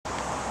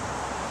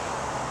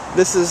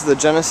This is the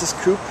Genesis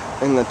Coupe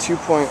in the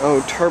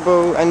 2.0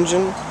 turbo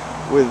engine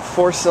with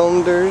 4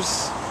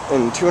 cylinders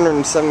and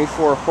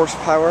 274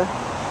 horsepower.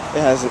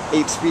 It has an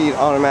 8-speed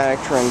automatic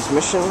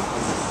transmission.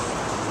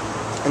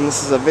 And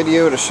this is a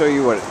video to show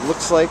you what it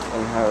looks like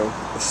and how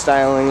the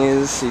styling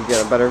is so you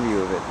get a better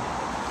view of it.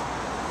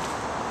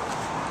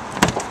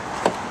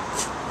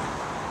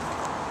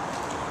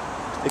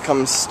 It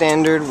comes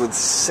standard with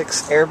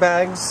 6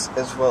 airbags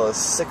as well as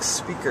 6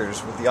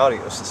 speakers with the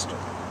audio system.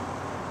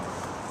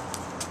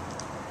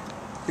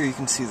 Here you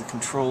can see the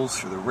controls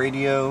for the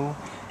radio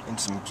and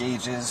some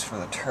gauges for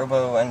the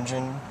turbo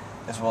engine,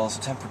 as well as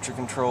temperature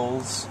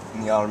controls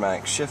and the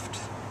automatic shift.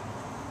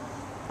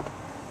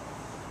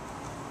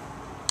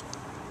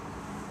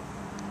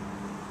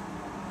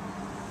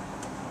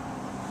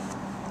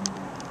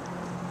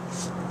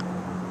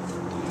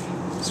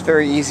 It's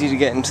very easy to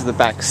get into the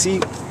back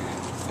seat.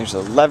 There's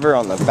a lever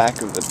on the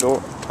back of the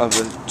door of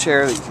the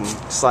chair that you can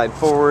slide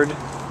forward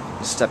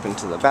and step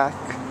into the back.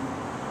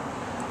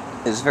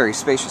 It's very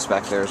spacious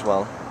back there as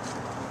well.